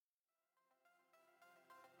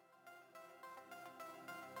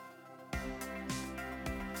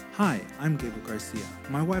Hi, I'm Gabe Garcia.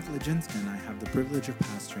 My wife Legensky and I have the privilege of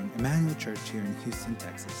pastoring Emmanuel Church here in Houston,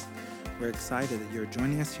 Texas. We're excited that you're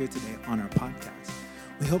joining us here today on our podcast.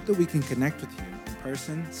 We hope that we can connect with you in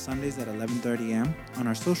person Sundays at 11:30 a.m. on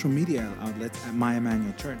our social media outlets at My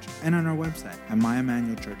Emmanuel Church and on our website at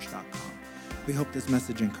myemmanuelchurch.com. We hope this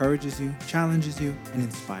message encourages you, challenges you, and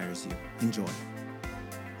inspires you. Enjoy.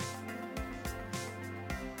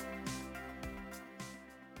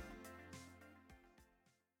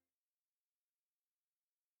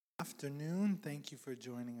 Afternoon. Thank you for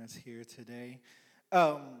joining us here today.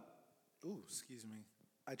 Excuse me.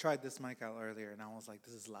 I tried this mic out earlier and I was like,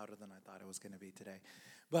 this is louder than I thought it was going to be today.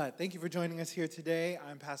 But thank you for joining us here today.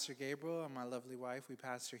 I'm Pastor Gabriel and my lovely wife. We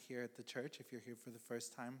pastor here at the church. If you're here for the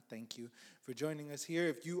first time, thank you for joining us here.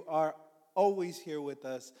 If you are always here with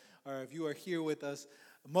us, or if you are here with us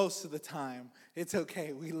most of the time, it's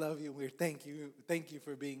okay. We love you. Thank you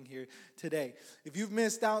for being here today. If you've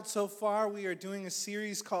missed out so far, we are doing a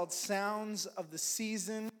series called Sounds of the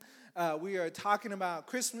Season. We are talking about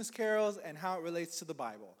Christmas carols and how it relates to the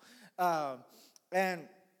Bible. And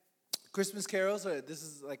Christmas carols, this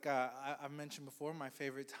is like I've mentioned before, my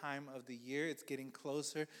favorite time of the year. It's getting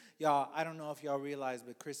closer. Y'all, I don't know if y'all realize,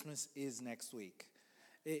 but Christmas is next week.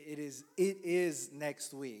 It is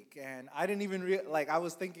next week. And I didn't even I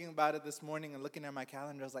was thinking about it this morning and looking at my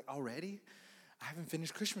calendar. I was like, already? I haven't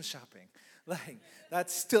finished Christmas shopping. Like,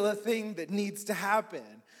 that's still a thing that needs to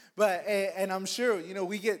happen. But and I'm sure,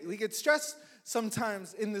 we get stressed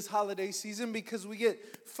sometimes in this holiday season because we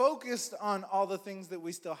get focused on all the things that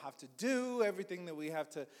we still have to do, everything that we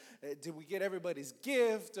have to, did we get everybody's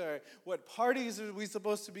gift, or what parties are we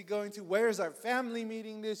supposed to be going to, where's our family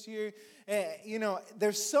meeting this year?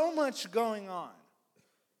 There's so much going on.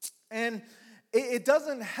 And it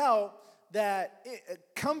doesn't help that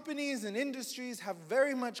companies and industries have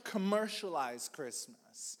very much commercialized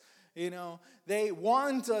Christmas. They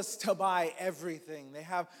want us to buy everything. They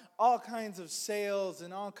have all kinds of sales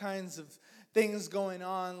and all kinds of things going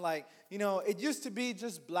on. It used to be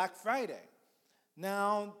just Black Friday.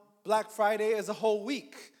 Now, Black Friday is a whole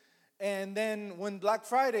week. And then when Black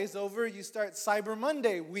Friday is over, you start Cyber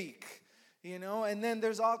Monday week. And then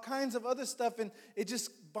there's all kinds of other stuff. And it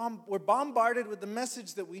just, we're bombarded with the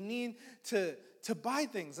message that we need to buy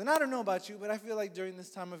things. And I don't know about you, but I feel like during this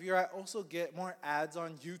time of year, I also get more ads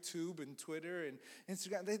on YouTube and Twitter and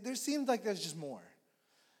Instagram. There seems like there's just more.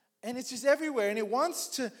 And it's just everywhere. And it wants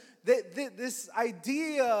to, this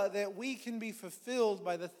idea that we can be fulfilled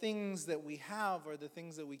by the things that we have or the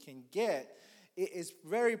things that we can get is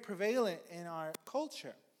very prevalent in our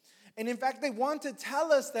culture. And in fact, they want to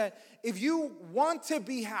tell us that if you want to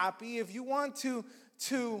be happy, if you want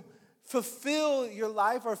to fulfill your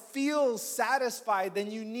life or feel satisfied,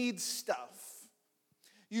 then you need stuff.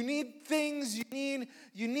 You need things, you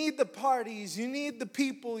need the parties, you need the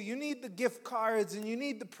people, you need the gift cards, and you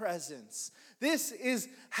need the presents. This is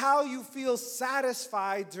how you feel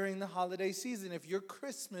satisfied during the holiday season. If your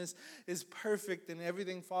Christmas is perfect and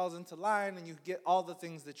everything falls into line and you get all the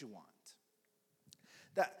things that you want.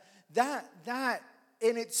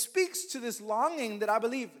 And it speaks to this longing that I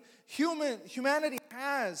believe humanity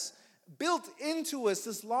has built into us,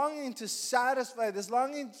 this longing to satisfy, this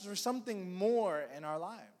longing for something more in our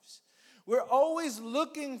lives. We're always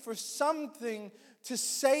looking for something to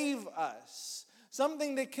save us,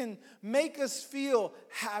 something that can make us feel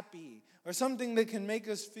happy, or something that can make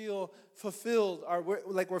us feel fulfilled, or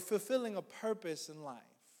we're fulfilling a purpose in life.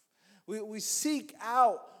 We seek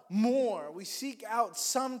out more. We seek out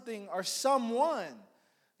something or someone,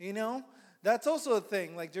 That's also a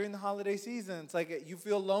thing, like during the holiday season. It's like you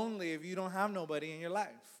feel lonely if you don't have nobody in your life.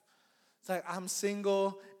 It's like, I'm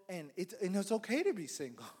single, and it's okay to be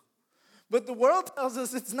single. But the world tells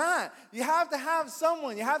us it's not. You have to have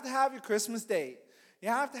someone. You have to have your Christmas date. You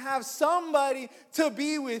have to have somebody to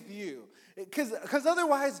be with you. Because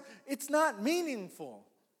otherwise, it's not meaningful.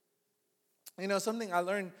 Something I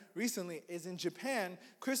learned recently is in Japan,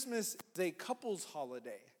 Christmas is a couples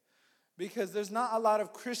holiday. Because there's not a lot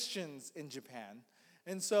of Christians in Japan.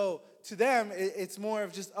 And so to them, it's more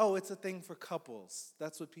of just, it's a thing for couples.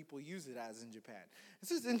 That's what people use it as in Japan.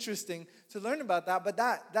 It's just interesting to learn about that. But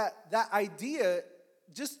that idea,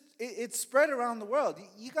 it's spread around the world.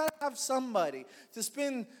 You got to have somebody to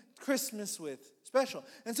spend Christmas with, special.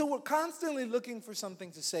 And so we're constantly looking for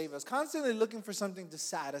something to save us, constantly looking for something to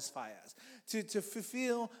satisfy us, to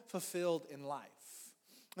feel fulfilled in life.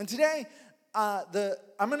 And today,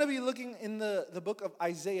 I'm going to be looking in the book of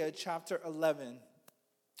Isaiah, chapter 11,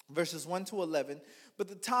 verses 1 to 11. But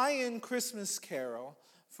the tie-in Christmas carol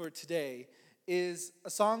for today is a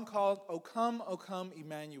song called O Come,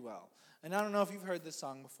 Emmanuel. And I don't know if you've heard this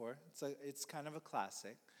song before. It's kind of a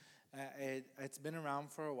classic. It's been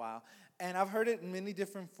around for a while. And I've heard it in many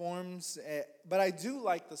different forms, but I do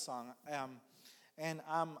like the song. And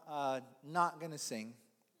I'm not going to sing,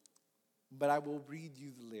 but I will read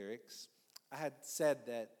you the lyrics. I had said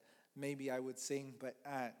that maybe I would sing, but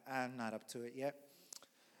I'm not up to it yet.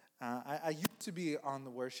 I used to be on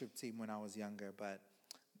the worship team when I was younger, but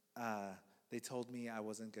they told me I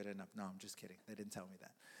wasn't good enough. No, I'm just kidding. They didn't tell me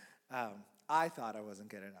that. I thought I wasn't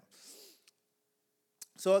good enough.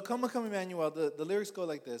 So, O come, Emmanuel, the lyrics go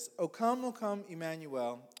like this. O come,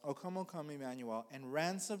 Emmanuel, O come, Emmanuel, and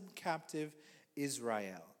ransom captive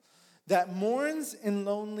Israel, that mourns in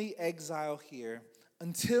lonely exile here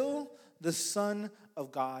until the Son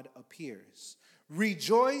of God appears.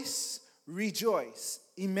 Rejoice, rejoice,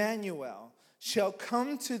 Emmanuel shall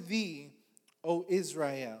come to thee, O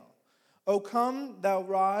Israel. O come, thou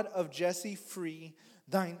rod of Jesse, free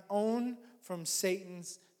thine own from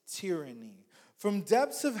Satan's tyranny. From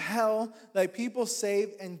depths of hell thy people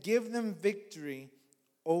save, and give them victory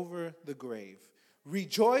over the grave.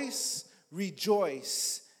 Rejoice,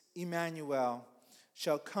 rejoice, Emmanuel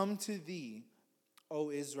shall come to thee,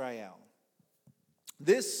 O Israel.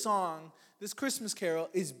 This song, this Christmas carol,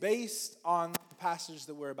 is based on the passage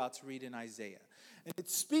that we're about to read in Isaiah. And it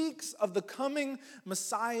speaks of the coming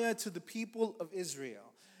Messiah to the people of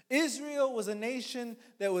Israel. Israel was a nation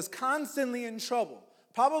that was constantly in trouble,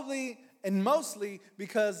 probably and mostly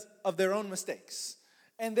because of their own mistakes.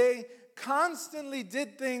 And they constantly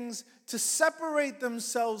did things to separate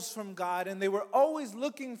themselves from God, and they were always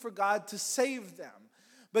looking for God to save them.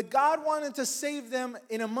 But God wanted to save them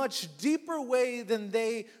in a much deeper way than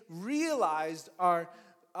they realized or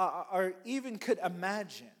even could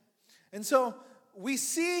imagine. And so we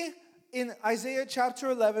see in Isaiah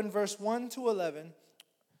chapter 11, verse 1 to 11,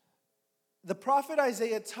 the prophet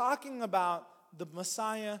Isaiah talking about the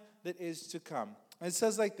Messiah that is to come. And it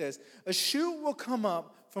says like this: a shoot will come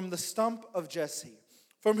up from the stump of Jesse.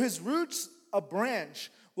 From his roots a branch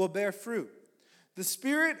will bear fruit. The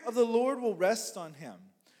Spirit of the Lord will rest on him.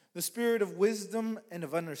 The Spirit of wisdom and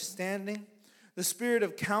of understanding. The Spirit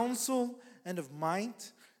of counsel and of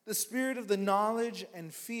might. The Spirit of the knowledge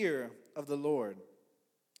and fear of the Lord.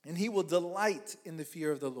 And he will delight in the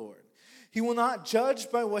fear of the Lord. He will not judge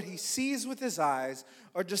by what he sees with his eyes,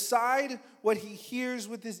 or decide what he hears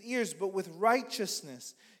with his ears, but with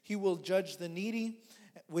righteousness he will judge the needy.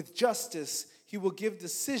 With justice he will give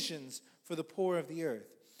decisions for the poor of the earth.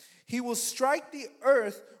 He will strike the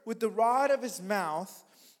earth with the rod of his mouth.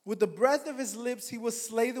 With the breath of his lips he will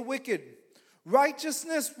slay the wicked.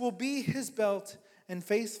 Righteousness will be his belt, and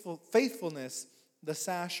faithfulness the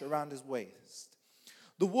sash around his waist.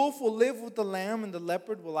 The wolf will live with the lamb, and the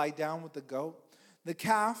leopard will lie down with the goat. The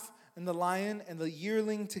calf and the lion and the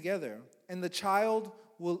yearling together, and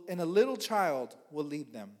a little child will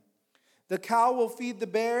lead them. The cow will feed the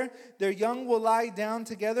bear, their young will lie down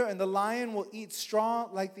together, and the lion will eat straw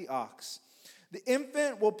like the ox. The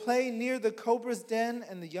infant will play near the cobra's den,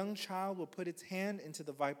 and the young child will put its hand into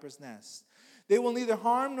the viper's nest. They will neither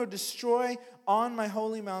harm nor destroy on my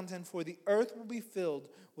holy mountain, for the earth will be filled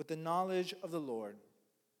with the knowledge of the Lord,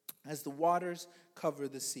 as the waters cover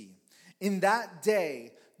the sea. In that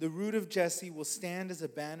day, the root of Jesse will stand as a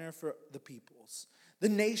banner for the peoples. The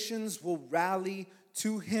nations will rally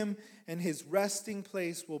to him, and his resting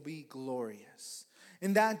place will be glorious.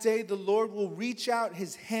 In that day, the Lord will reach out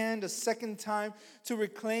his hand a second time to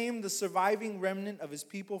reclaim the surviving remnant of his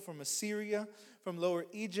people from Assyria, from Lower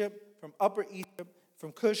Egypt, from Upper Egypt,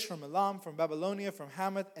 from Cush, from Elam, from Babylonia, from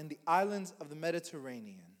Hamath, and the islands of the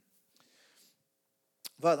Mediterranean.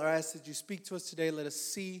 Father, I ask that you speak to us today. Let us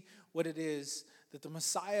see what it is that the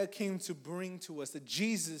Messiah came to bring to us, that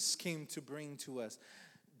Jesus came to bring to us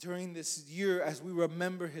during this year as we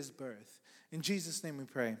remember his birth. In Jesus' name we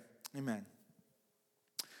pray. Amen.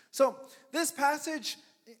 So this passage,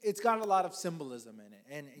 it's got a lot of symbolism in it.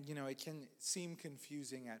 And, it can seem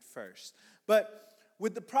confusing at first. But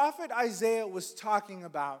what the prophet Isaiah was talking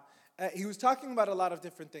about, he was talking about a lot of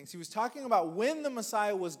different things. He was talking about when the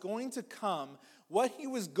Messiah was going to come, what he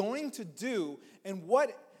was going to do, and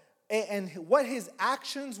what his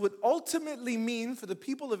actions would ultimately mean for the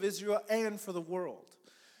people of Israel and for the world.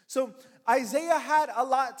 So Isaiah had a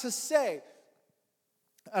lot to say.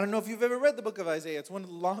 I don't know if you've ever read the book of Isaiah. It's one of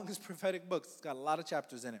the longest prophetic books. It's got a lot of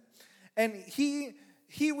chapters in it. And he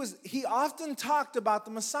often talked about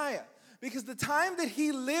the Messiah, because the time that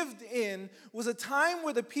he lived in was a time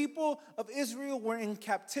where the people of Israel were in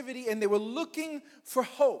captivity and they were looking for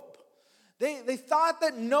hope. They thought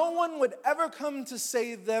that no one would ever come to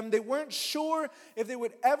save them. They weren't sure if they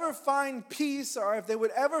would ever find peace or if they would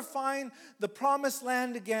ever find the promised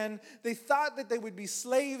land again. They thought that they would be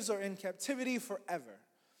slaves or in captivity forever.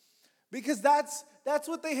 Because that's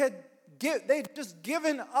what they'd just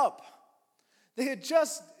given up. They had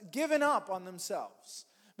just given up on themselves.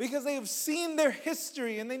 Because they have seen their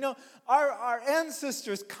history and they know our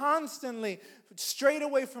ancestors constantly strayed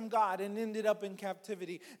away from God and ended up in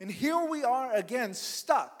captivity. And here we are again,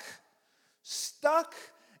 stuck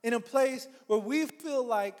in a place where we feel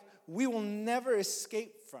like we will never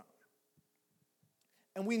escape from.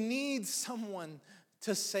 And we need someone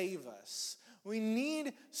to save us. We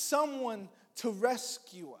need someone to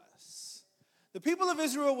rescue us. The people of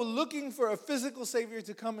Israel were looking for a physical savior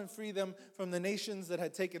to come and free them from the nations that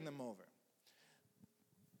had taken them over.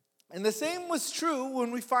 And the same was true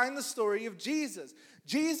when we find the story of Jesus.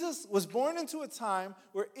 Jesus was born into a time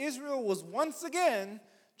where Israel was once again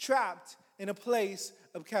trapped in a place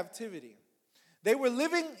of captivity. They were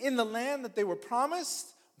living in the land that they were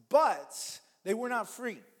promised, but they were not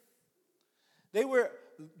free. They were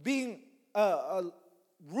being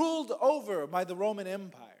ruled over by the Roman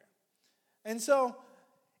Empire. And so,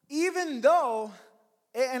 even though,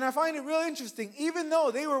 and I find it real interesting, even though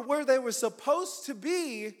they were where they were supposed to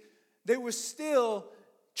be, they were still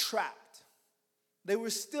trapped. They were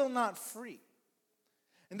still not free.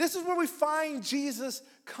 And this is where we find Jesus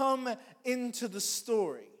come into the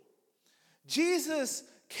story. Jesus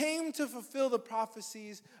came to fulfill the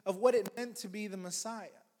prophecies of what it meant to be the Messiah.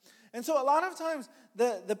 And so a lot of times,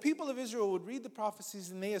 the people of Israel would read the prophecies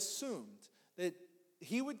and they assumed that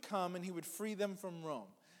he would come and he would free them from Rome.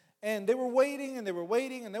 And they were waiting and they were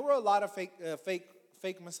waiting, and there were a lot of fake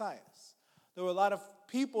messiahs. There were a lot of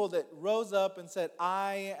people that rose up and said,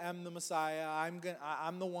 I am the Messiah,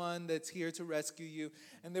 I'm the one that's here to rescue you.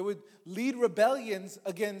 And they would lead rebellions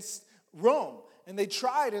against Rome. And they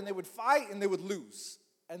tried and they would fight and they would lose.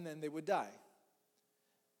 And then they would die.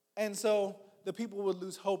 And so the people would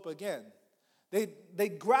lose hope again.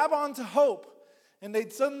 They'd grab onto hope and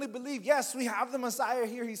they'd suddenly believe, yes, we have the Messiah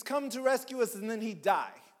here, he's come to rescue us, and then he'd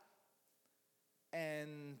die.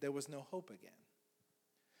 And there was no hope again.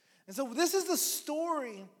 And so this is the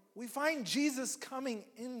story we find Jesus coming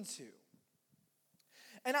into.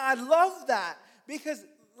 And I love that because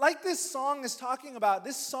like this song is talking about,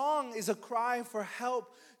 this song is a cry for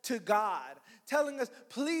help to God, telling us,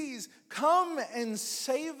 please come and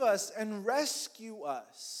save us and rescue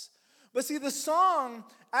us. But see, the song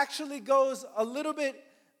actually goes a little bit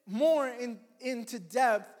more into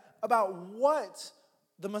depth about what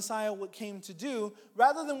the Messiah came to do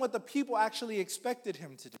rather than what the people actually expected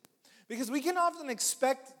him to do. Because we can often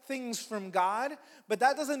expect things from God, but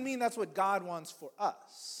that doesn't mean that's what God wants for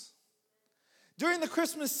us. During the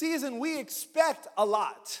Christmas season, we expect a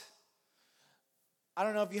lot. I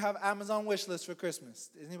don't know if you have Amazon wish list for Christmas.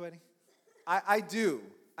 Anybody? I do.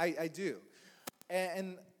 I do.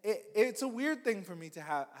 And it's a weird thing for me to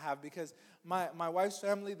have because my wife's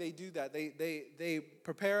family, they do that. They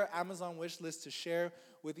prepare Amazon wish lists to share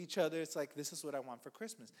with each other. It's like, this is what I want for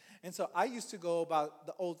Christmas. And so I used to go about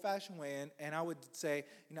the old-fashioned way, and I would say,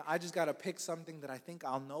 I just got to pick something that I think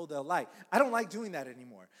I'll know they'll like. I don't like doing that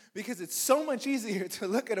anymore because it's so much easier to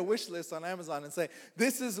look at a wish list on Amazon and say,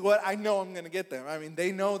 this is what I know I'm going to get them. I mean,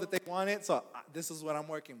 they know that they want it, so this is what I'm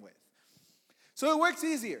working with. So it works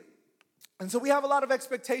easier. And so we have a lot of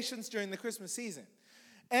expectations during the Christmas season.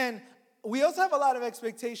 And we also have a lot of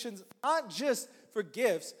expectations, not just for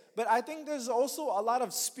gifts, but I think there's also a lot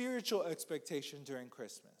of spiritual expectation during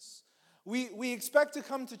Christmas. We expect to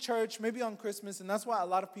come to church maybe on Christmas, and that's why a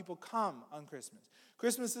lot of people come on Christmas.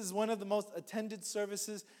 Christmas is one of the most attended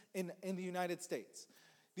services in the United States.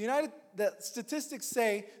 The statistics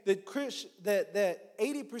say that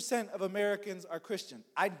 80% of Americans are Christian.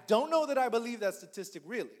 I don't know that I believe that statistic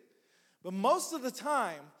really. But most of the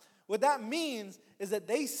time, what that means is that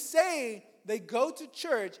they say they go to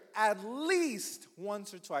church at least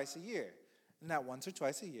once or twice a year. And that once or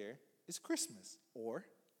twice a year is Christmas or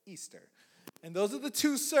Easter. And those are the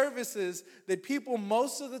two services that people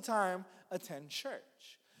most of the time attend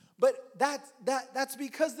church. But that's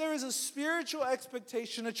because there is a spiritual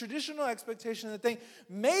expectation, a traditional expectation that think,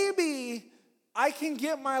 maybe I can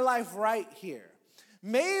get my life right here.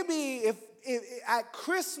 Maybe if at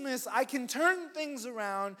Christmas I can turn things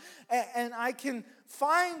around and I can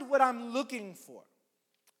find what I'm looking for.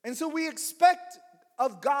 And so we expect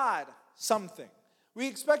of God something. We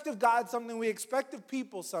expect of God something. We expect of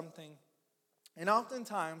people something. And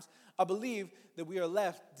oftentimes, I believe that we are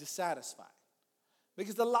left dissatisfied.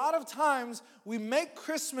 Because a lot of times, we make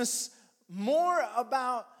Christmas more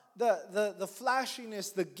about the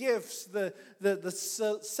flashiness, the gifts,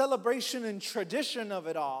 the celebration and tradition of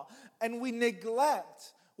it all, and we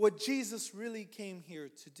neglect what Jesus really came here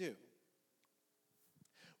to do.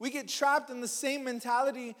 We get trapped in the same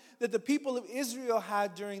mentality that the people of Israel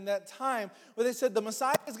had during that time, where they said the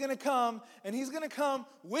Messiah is going to come, and he's going to come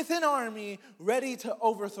with an army ready to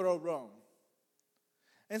overthrow Rome.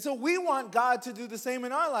 And so we want God to do the same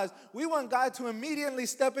in our lives. We want God to immediately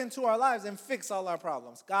step into our lives and fix all our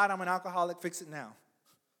problems. God, I'm an alcoholic, fix it now.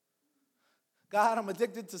 God, I'm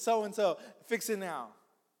addicted to so-and-so, fix it now.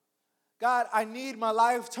 God, I need my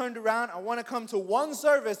life turned around. I want to come to one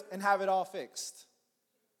service and have it all fixed.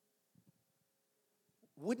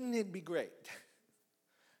 Wouldn't it be great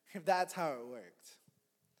if that's how it worked?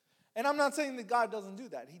 And I'm not saying that God doesn't do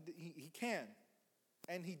that. He can,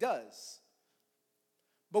 and he does.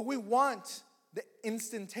 But we want the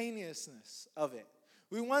instantaneousness of it.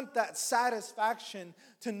 We want that satisfaction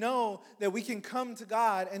to know that we can come to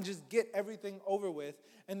God and just get everything over with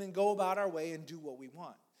and then go about our way and do what we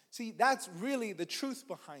want. See, that's really the truth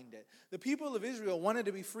behind it. The people of Israel wanted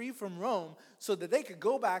to be free from Rome so that they could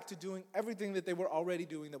go back to doing everything that they were already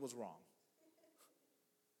doing that was wrong.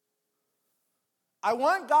 I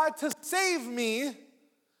want God to save me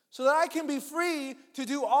so that I can be free to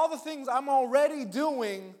do all the things I'm already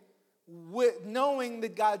doing with knowing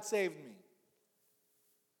that God saved me.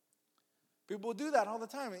 People do that all the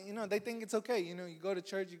time. They think it's okay. You go to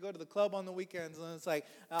church, you go to the club on the weekends, and it's like,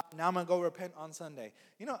 now I'm going to go repent on Sunday.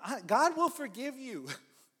 God will forgive you.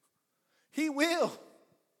 He will.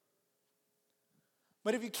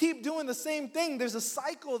 But if you keep doing the same thing, there's a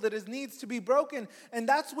cycle that needs to be broken. And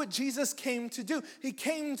that's what Jesus came to do. He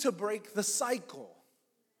came to break the cycle.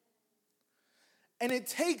 And it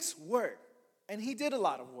takes work. And he did a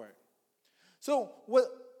lot of work. So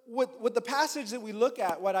what the passage that we look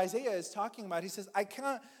at, what Isaiah is talking about, he says,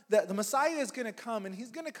 the Messiah is going to come, and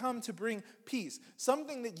he's going to come to bring peace,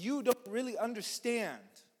 something that you don't really understand,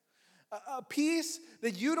 a peace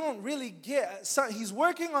that you don't really get. So he's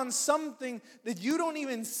working on something that you don't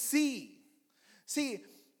even see. See,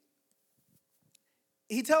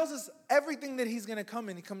 he tells us everything that he's going to come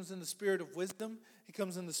in. He comes in the spirit of wisdom. He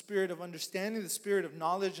comes in the spirit of understanding, the spirit of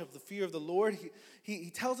knowledge, of the fear of the Lord. He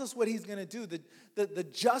tells us what he's going to do, the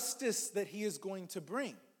justice that he is going to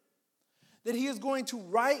bring, that he is going to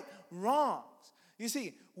right wrongs. You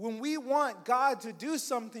see, when we want God to do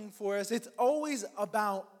something for us, it's always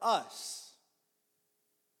about us.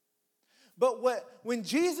 But when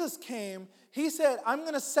Jesus came, he said, I'm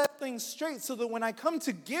going to set things straight so that when I come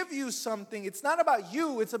to give you something, it's not about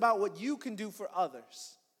you, it's about what you can do for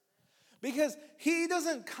others. Because he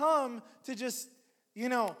doesn't come to just,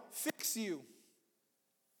 fix you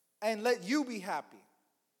and let you be happy.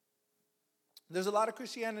 There's a lot of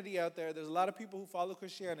Christianity out there. There's a lot of people who follow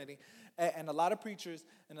Christianity and a lot of preachers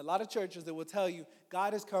and a lot of churches that will tell you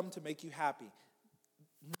God has come to make you happy.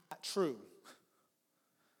 Not true.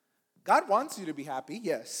 God wants you to be happy,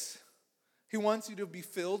 yes. He wants you to be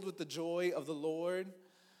filled with the joy of the Lord.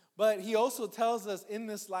 But he also tells us in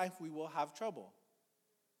this life we will have trouble.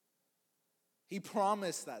 He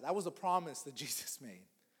promised that. That was a promise that Jesus made.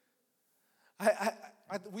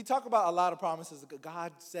 We talk about a lot of promises.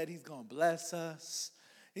 God said he's going to bless us.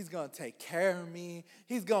 He's going to take care of me.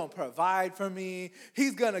 He's going to provide for me.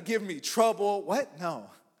 He's going to give me trouble. What? No.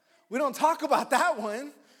 We don't talk about that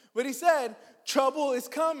one. But he said, trouble is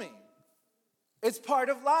coming. It's part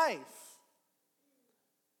of life.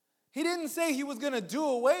 He didn't say he was going to do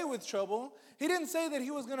away with trouble. He didn't say that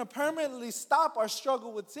he was going to permanently stop our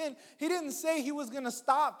struggle with sin. He didn't say he was going to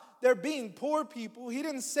stop there being poor people. He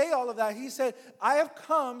didn't say all of that. He said, I have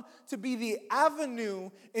come to be the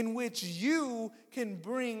avenue in which you can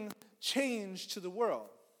bring change to the world.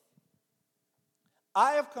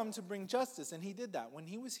 I have come to bring justice, and he did that. When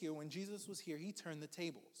he was here, when Jesus was here, he turned the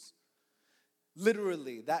tables.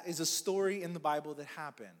 Literally, that is a story in the Bible that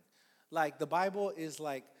happened. Like, the Bible is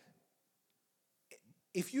like,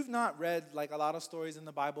 if you've not read like a lot of stories in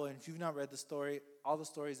the Bible, and if you've not read all the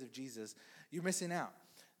stories of Jesus, you're missing out.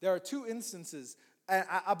 There are two instances, and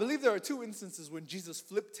I believe there are two instances when Jesus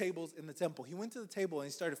flipped tables in the temple. He went to the table and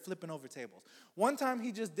he started flipping over tables. One time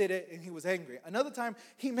he just did it and he was angry. Another time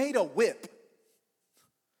he made a whip.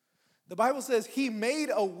 The Bible says he made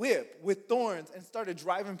a whip with thorns and started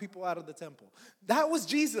driving people out of the temple. That was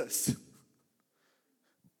Jesus.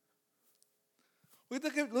 We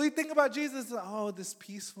think about Jesus, this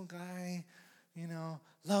peaceful guy,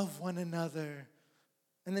 love one another.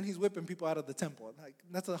 And then he's whipping people out of the temple. Like,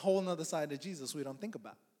 that's a whole other side of Jesus we don't think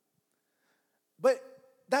about. But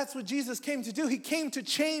That's what Jesus came to do. He came to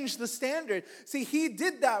change the standard. See, he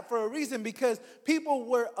did that for a reason, because people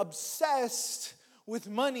were obsessed with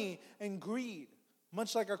money and greed,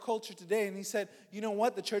 much like our culture today. And he said, you know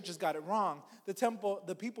what? The church has got it wrong.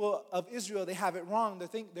 The people of Israel, they have it wrong.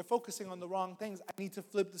 They're focusing on the wrong things. I need to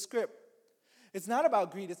flip the script. It's not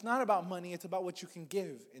about greed. It's not about money. It's about what you can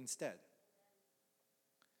give instead.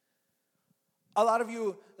 A lot of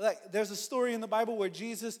you, there's a story in the Bible where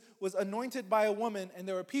Jesus was anointed by a woman, and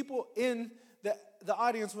there were people in the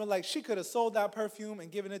audience who were like, she could have sold that perfume and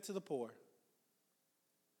given it to the poor.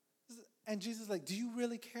 And Jesus is like, do you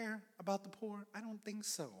really care about the poor? I don't think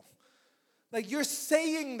so. Like, you're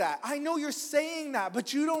saying that. I know you're saying that,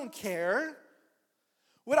 but you don't care.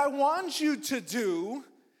 What I want you to do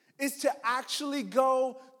is to actually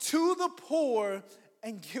go to the poor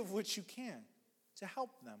and give what you can to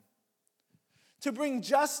help them. To bring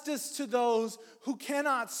justice to those who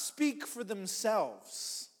cannot speak for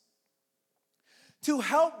themselves. To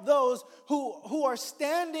help those who are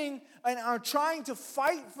standing and are trying to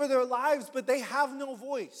fight for their lives, but they have no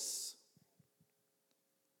voice.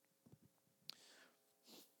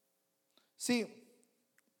 See,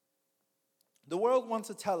 the world wants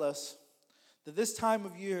to tell us that this time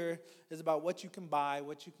of year is about what you can buy,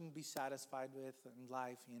 what you can be satisfied with in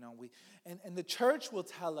life. And the church will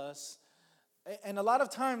tell us, and a lot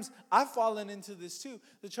of times I've fallen into this too.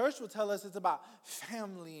 The church will tell us it's about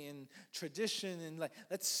family and tradition and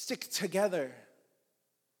let's stick together.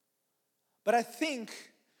 But I think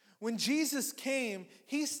when Jesus came,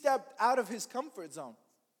 he stepped out of his comfort zone.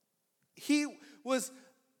 He was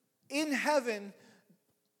in heaven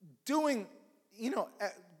doing,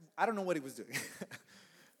 I don't know what he was doing.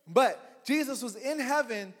 But Jesus was in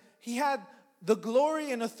heaven. He had the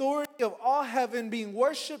glory and authority of all heaven, being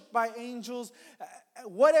worshiped by angels.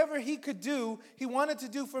 Whatever he could do, he wanted to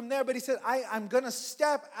do from there. But he said, I'm going to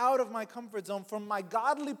step out of my comfort zone, from my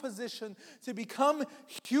godly position, to become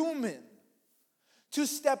human. To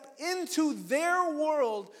step into their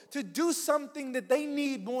world, to do something that they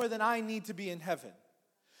need more than I need to be in heaven.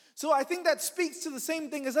 So I think that speaks to the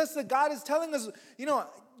same thing as us, that God is telling us,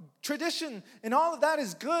 tradition and all of that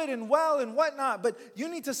is good and well and whatnot, but you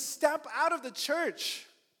need to step out of the church.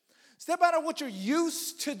 Step out of what you're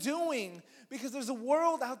used to doing, because there's a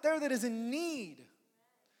world out there that is in need.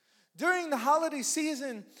 During the holiday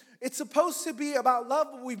season, it's supposed to be about love,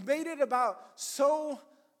 but we've made it about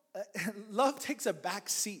love takes a back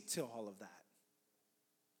seat to all of that.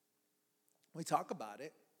 We talk about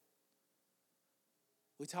it.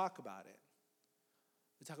 We talk about it.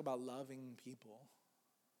 We talk about loving people.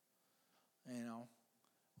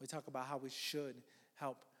 We talk about how we should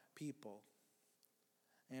help people.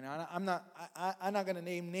 And I'm not going to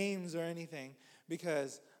name names or anything,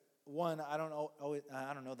 because one, I don't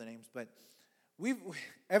know the names, but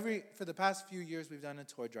for the past few years we've done a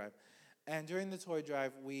toy drive. And during the toy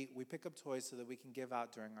drive, we pick up toys so that we can give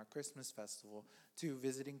out during our Christmas festival to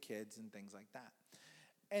visiting kids and things like that.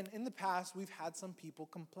 And in the past, we've had some people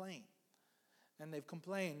complain. And they've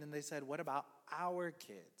complained, and they said, what about our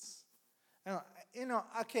kids?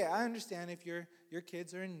 Okay, I understand if your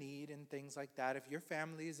kids are in need and things like that, if your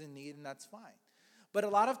family is in need, and that's fine. But a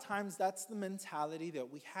lot of times, that's the mentality that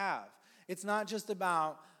we have. It's not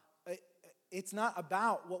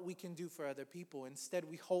about what we can do for other people. Instead,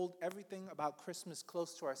 we hold everything about Christmas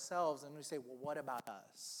close to ourselves, and we say, well, what about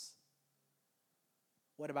us?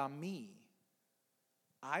 What about me?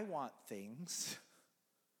 I want things.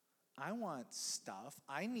 I want stuff.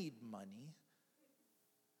 I need money.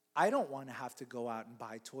 I don't want to have to go out and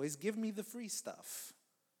buy toys. Give me the free stuff.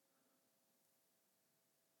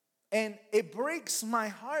 And it breaks my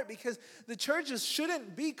heart, because the churches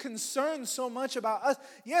shouldn't be concerned so much about us.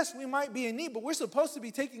 Yes, we might be in need, but we're supposed to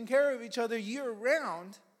be taking care of each other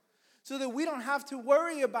year-round, so that we don't have to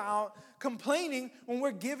worry about complaining when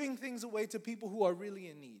we're giving things away to people who are really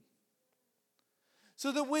in need.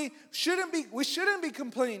 So that we shouldn't be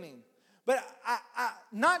complaining. But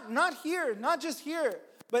not here, not just here.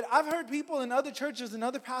 But I've heard people in other churches and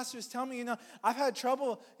other pastors tell me, I've had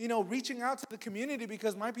trouble, reaching out to the community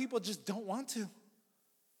because my people just don't want to.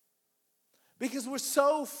 Because we're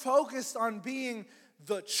so focused on being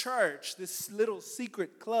the church, this little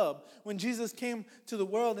secret club. When Jesus came to the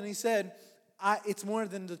world and he said, it's more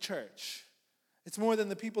than the church. It's more than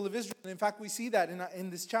the people of Israel. And in fact, we see that in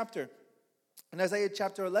this chapter. In Isaiah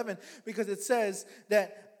chapter 11, because it says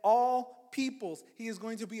that all peoples, he is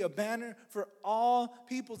going to be a banner for all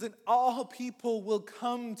peoples, and all people will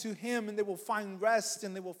come to him, and they will find rest,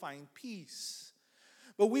 and they will find peace.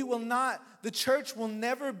 But the church will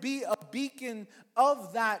never be a beacon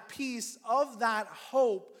of that peace, of that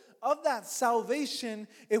hope, of that salvation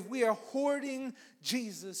if we are hoarding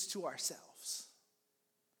Jesus to ourselves.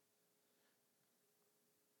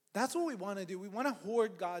 That's what we want to do. We want to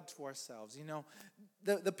hoard God to ourselves. You know,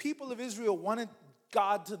 the people of Israel wanted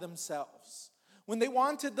God to themselves. When they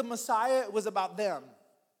wanted the Messiah, it was about them.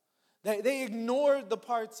 They ignored the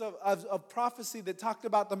parts of prophecy that talked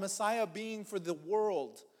about the Messiah being for the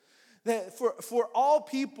world, for all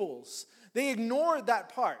peoples. They ignored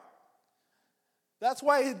that part. That's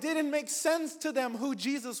why it didn't make sense to them who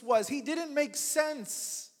Jesus was. He didn't make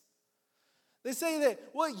sense. They say that,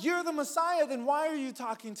 well, you're the Messiah, then why are you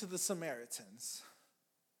talking to the Samaritans?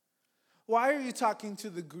 Why are you talking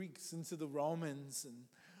to the Greeks and to the Romans? And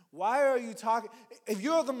why are you talking? If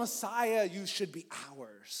you're the Messiah, you should be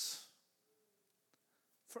ours.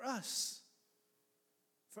 For us.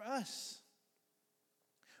 For us.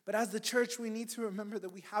 But as the church, we need to remember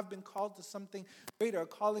that we have been called to something greater, a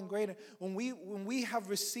calling greater. When we have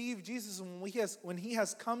received Jesus, and when He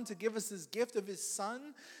has come to give us this gift of His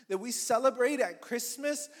Son, that we celebrate at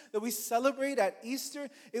Christmas, that we celebrate at Easter,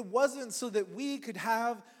 it wasn't so that we could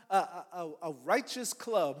have a righteous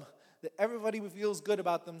club that everybody feels good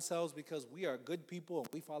about themselves because we are good people and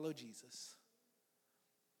we follow Jesus.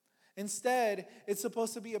 Instead, it's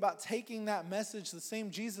supposed to be about taking that message, the same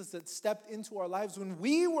Jesus that stepped into our lives when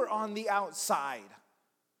we were on the outside.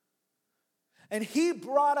 And He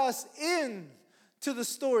brought us in to the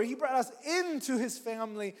story. He brought us into His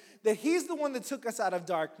family, that He's the one that took us out of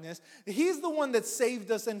darkness. He's the one that saved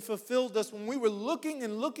us and fulfilled us when we were looking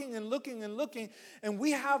and looking and looking and looking. And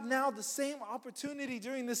we have now the same opportunity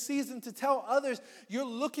during this season to tell others, you're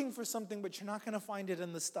looking for something, but you're not going to find it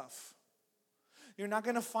in the stuff. You're not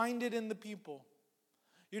going to find it in the people.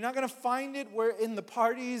 You're not going to find it where in the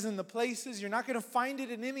parties and the places. You're not going to find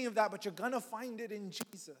it in any of that, but you're going to find it in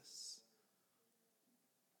Jesus.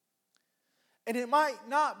 And it might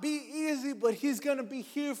not be easy, but He's going to be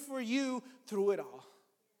here for you through it all.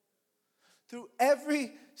 Through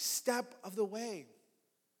every step of the way.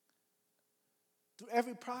 Through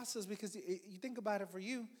every process, because you think about it for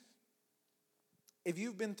you. If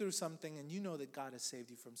you've been through something and you know that God has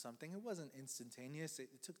saved you from something, it wasn't instantaneous, it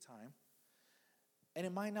took time. And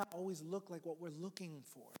it might not always look like what we're looking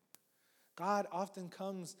for. God often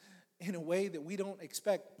comes in a way that we don't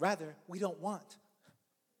expect, rather, we don't want.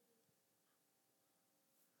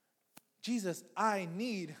 Jesus, I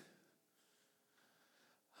need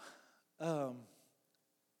a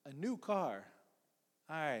new car.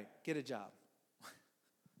 All right, get a job.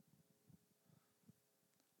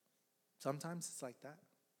 Sometimes it's like that.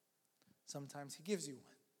 Sometimes He gives you one.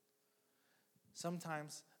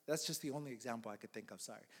 Sometimes, that's just the only example I could think of,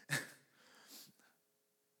 sorry.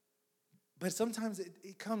 But sometimes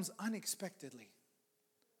it comes unexpectedly,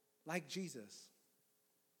 like Jesus.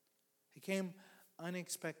 He came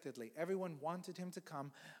unexpectedly. Everyone wanted Him to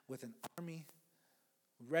come with an army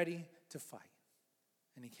ready to fight.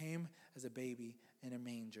 And He came as a baby in a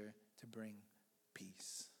manger to bring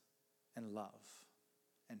peace and love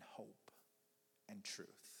and hope and truth.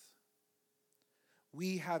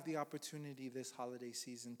 We have the opportunity this holiday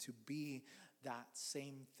season to be that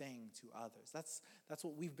same thing to others. That's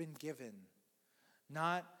what we've been given. We've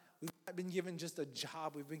not been given just a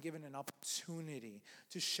job. We've been given an opportunity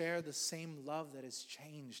to share the same love that has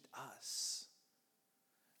changed us.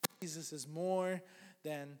 Jesus is more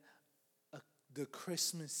than the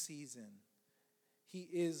Christmas season. He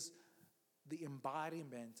is the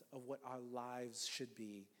embodiment of what our lives should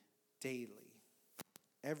be daily,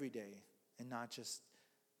 every day, and not just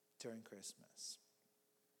during Christmas.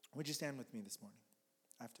 Would you stand with me this morning,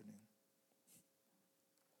 afternoon?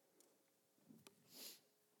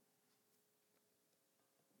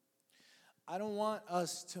 I don't want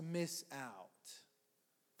us to miss out.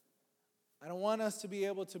 I don't want us to be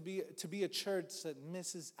able to be a church that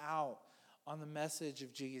misses out on the message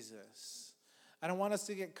of Jesus. I don't want us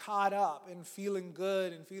to get caught up in feeling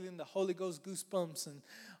good and feeling the Holy Ghost goosebumps and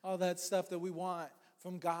all that stuff that we want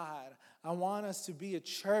from God. I want us to be a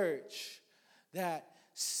church that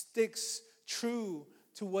sticks true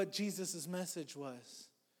to what Jesus' message was.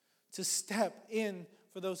 To step in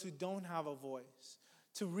for those who don't have a voice.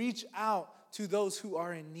 To reach out to those who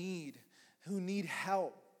are in need, who need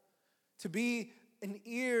help. To be an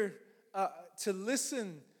ear, to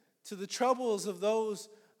listen to the troubles of those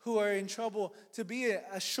who are in trouble. To be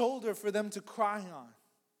a shoulder for them to cry on.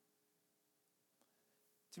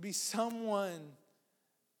 To be someone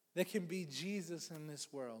that can be Jesus in this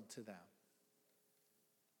world to them.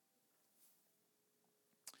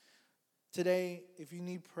 Today, if you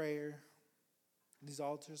need prayer, these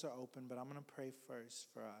altars are open, but I'm going to pray first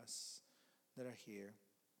for us that are here.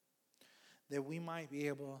 that we might be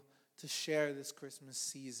able to share this Christmas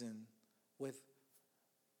season with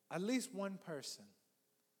at least one person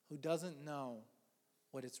who doesn't know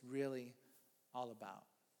what it's really all about.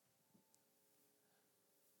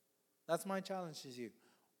 That's my challenge to you.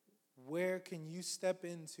 Where can you step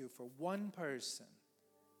into for one person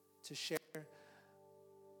to share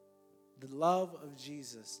the love of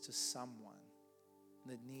Jesus to someone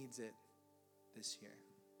that needs it this year?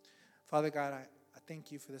 Father God, I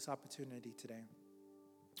thank you for this opportunity today.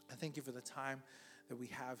 I thank you for the time that we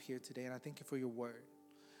have here today, and I thank you for your word.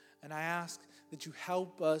 And I ask that you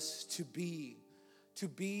help us to be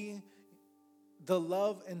the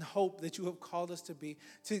love and hope that you have called us to be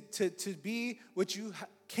what you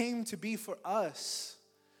came to be for us.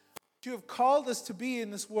 You have called us to be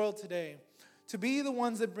in this world today, to be the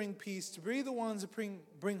ones that bring peace, to be the ones that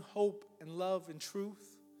bring hope and love and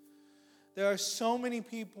truth. There are so many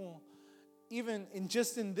people, even in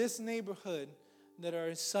this neighborhood, that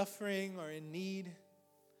are suffering or in need.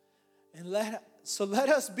 And let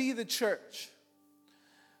us be the church.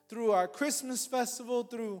 Through our Christmas festival,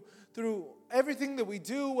 through everything that we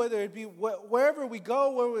do, whether it be wherever we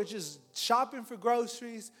go, where we're just shopping for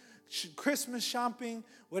groceries, Christmas shopping,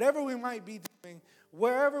 whatever we might be doing,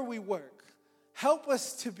 wherever we work. Help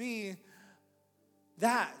us to be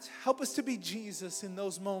that. Help us to be Jesus in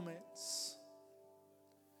those moments.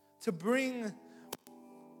 To bring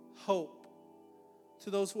hope to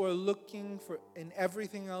those who are looking for in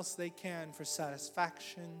everything else they can for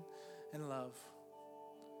satisfaction and love.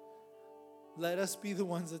 Let us be the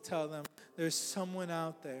ones that tell them there's someone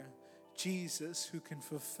out there, Jesus, who can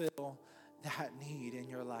fulfill that need in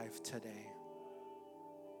your life today.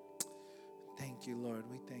 Thank you, Lord.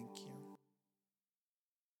 We thank you.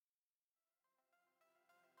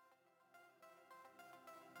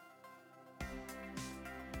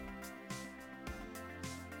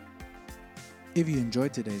 If you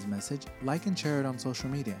enjoyed today's message, like and share it on social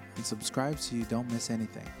media and subscribe so you don't miss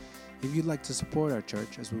anything. If you'd like to support our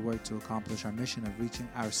church as we work to accomplish our mission of reaching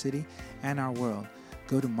our city and our world,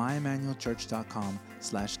 go to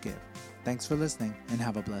myemmanuelchurch.com/give. Thanks for listening and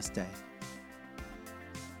have a blessed day.